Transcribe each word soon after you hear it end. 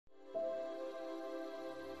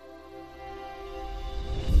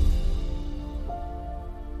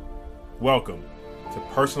Welcome to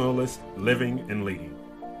Personalist Living and Leading,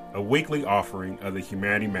 a weekly offering of the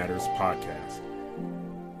Humanity Matters podcast.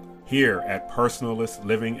 Here at Personalist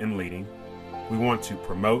Living and Leading, we want to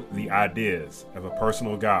promote the ideas of a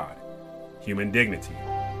personal God, human dignity,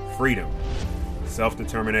 freedom,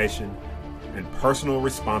 self-determination, and personal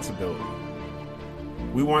responsibility.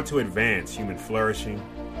 We want to advance human flourishing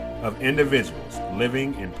of individuals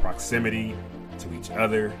living in proximity to each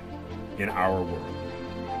other in our world.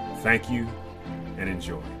 Thank you and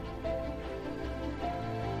enjoy.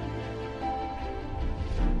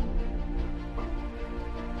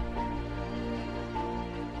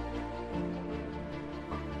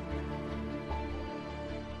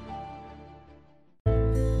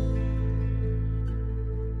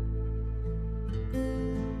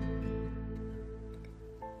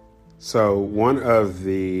 So one of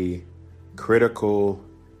the critical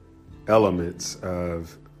elements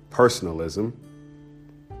of personalism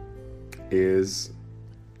is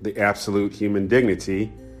the absolute human dignity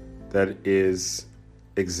that is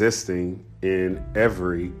existing in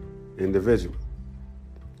every individual.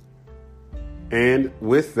 And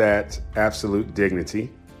with that absolute dignity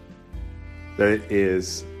that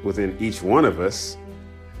is within each one of us,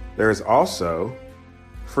 there is also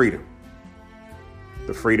freedom.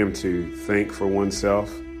 The freedom to think for oneself,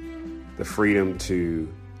 the freedom to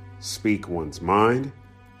speak one's mind,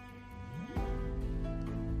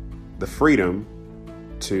 the freedom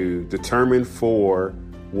to determine for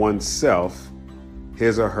oneself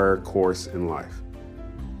his or her course in life.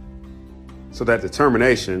 So that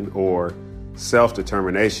determination or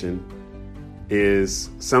self-determination is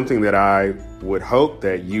something that I would hope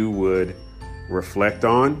that you would reflect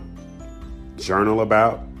on, journal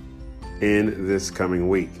about in this coming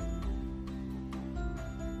week.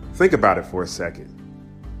 Think about it for a second.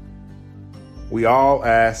 We all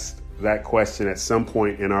ask that question at some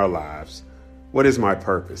point in our lives. What is my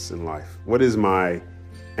purpose in life? What is my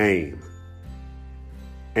aim?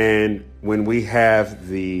 And when we have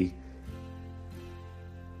the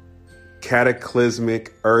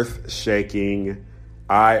cataclysmic, earth-shaking,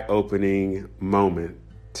 eye-opening moment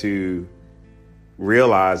to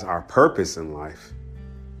realize our purpose in life,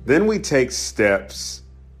 then we take steps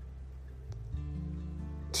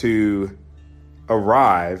to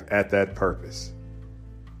arrive at that purpose.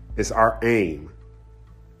 It's our aim.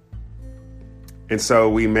 And so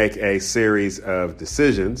we make a series of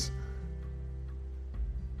decisions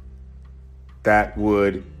that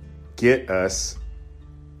would get us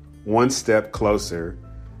one step closer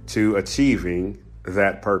to achieving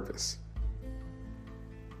that purpose.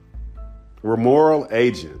 We're moral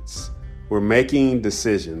agents. We're making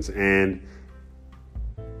decisions. And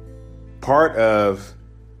part of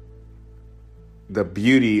the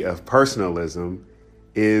beauty of personalism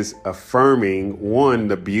is affirming, one,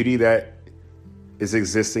 the beauty that is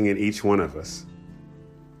existing in each one of us,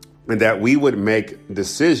 and that we would make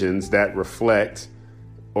decisions that reflect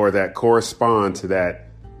or that correspond to that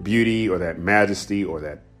beauty or that majesty or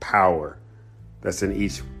that power that's in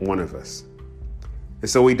each one of us. And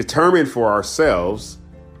so we determine for ourselves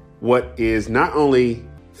what is not only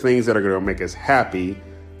things that are going to make us happy,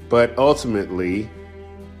 but ultimately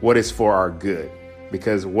what is for our good.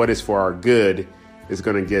 Because what is for our good is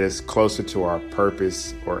going to get us closer to our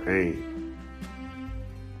purpose or aim.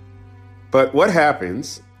 But what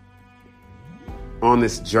happens on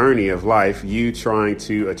this journey of life, you trying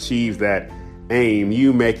to achieve that aim,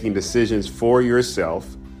 you making decisions for yourself,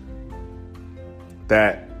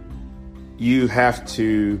 that you have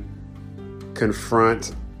to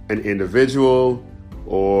confront an individual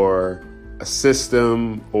or a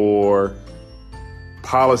system or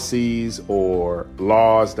policies or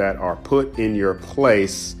laws that are put in your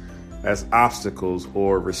place as obstacles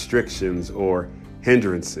or restrictions or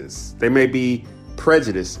hindrances. They may be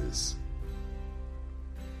prejudices.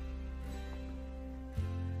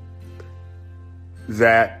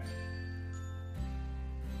 That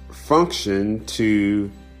function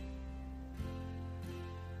to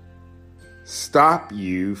stop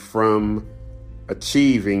you from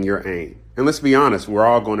achieving your aim. And let's be honest, we're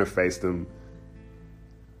all going to face them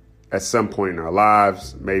at some point in our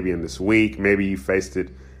lives, maybe in this week, maybe you faced it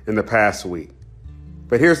in the past week.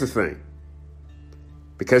 But here's the thing.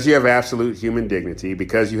 Because you have absolute human dignity,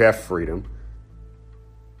 because you have freedom,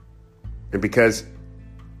 and because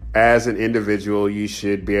as an individual, you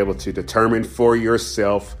should be able to determine for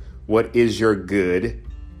yourself what is your good,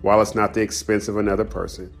 while it's not at the expense of another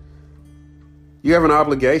person, you have an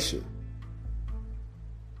obligation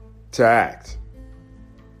to act.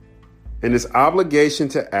 And this obligation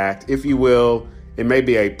to act, if you will, it may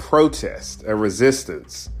be a protest, a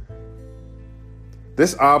resistance,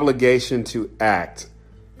 This obligation to act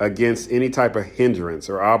against any type of hindrance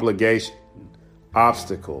or obligation,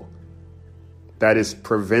 obstacle that is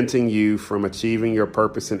preventing you from achieving your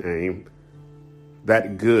purpose and aim,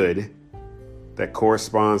 that good that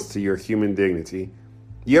corresponds to your human dignity,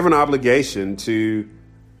 you have an obligation to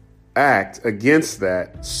act against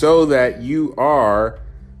that so that you are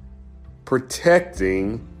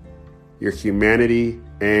protecting your humanity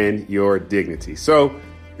and your dignity. So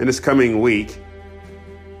in this coming week,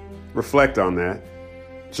 reflect on that,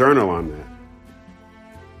 journal on that.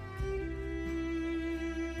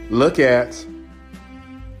 Look at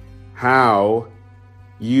how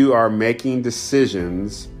you are making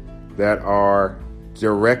decisions that are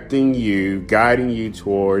directing you, guiding you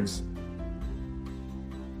towards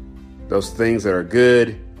those things that are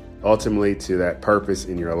good, ultimately to that purpose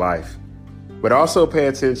in your life. But also pay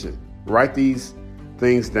attention. Write these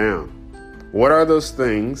things down. What are those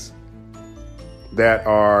things that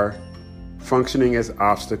are functioning as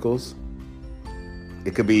obstacles?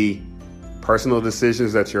 It could be personal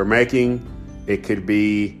decisions that you're making. It could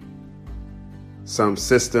be some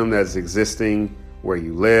system that's existing where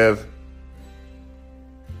you live.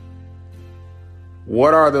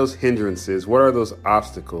 What are those hindrances? What are those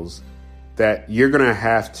obstacles that you're going to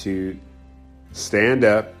have to stand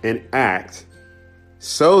up and act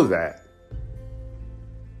so that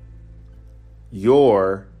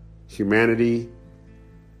your humanity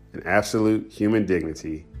and absolute human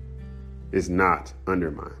dignity is not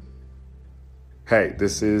undermined? Hey,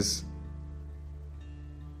 this is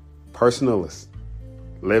Personalist,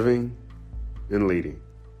 living and leading.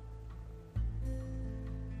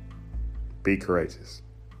 Be courageous.